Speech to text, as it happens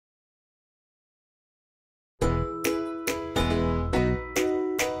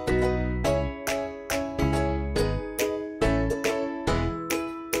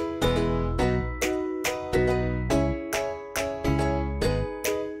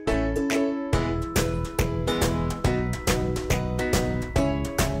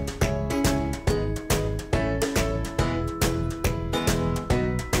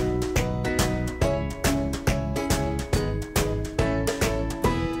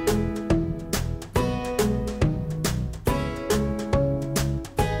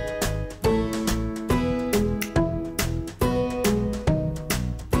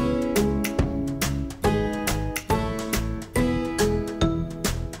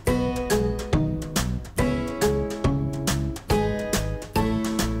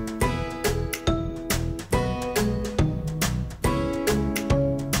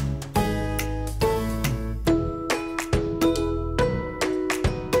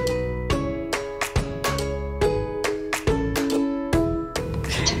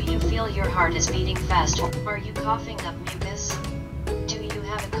heart is beating fast, or are you coughing up mucus? Do you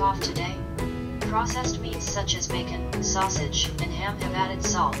have a cough today? Processed meats such as bacon, sausage, and ham have added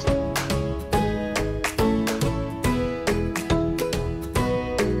salt.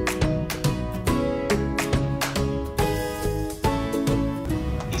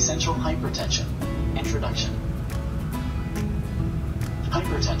 Essential hypertension. Introduction.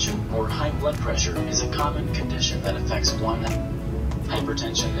 Hypertension, or high blood pressure, is a common condition that affects one.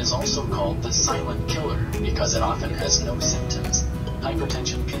 Hypertension is also called the silent killer because it often has no symptoms.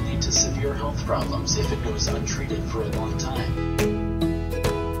 Hypertension can lead to severe health problems if it goes untreated for a long time.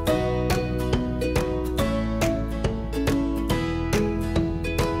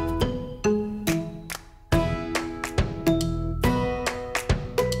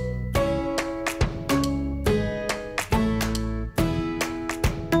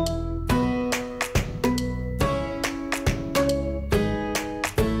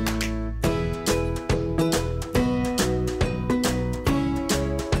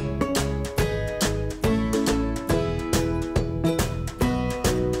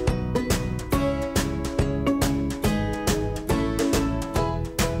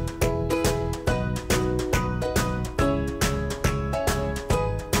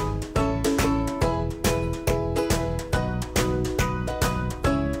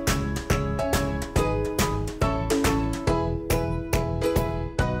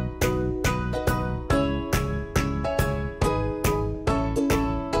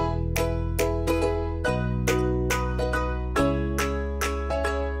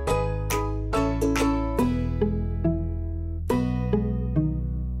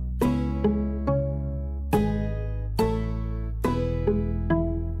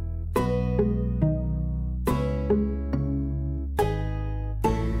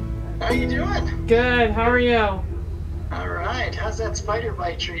 How you doing? Good. How are you? All right. How's that spider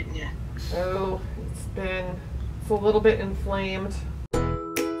bite treating you? Oh, it's a little bit inflamed.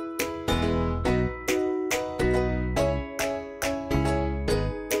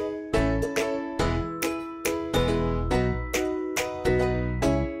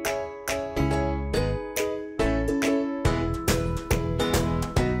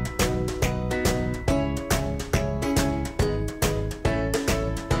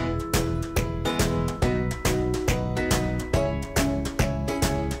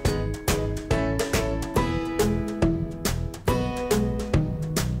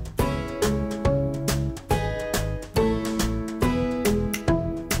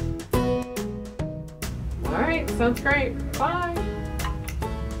 Sounds great. Bye.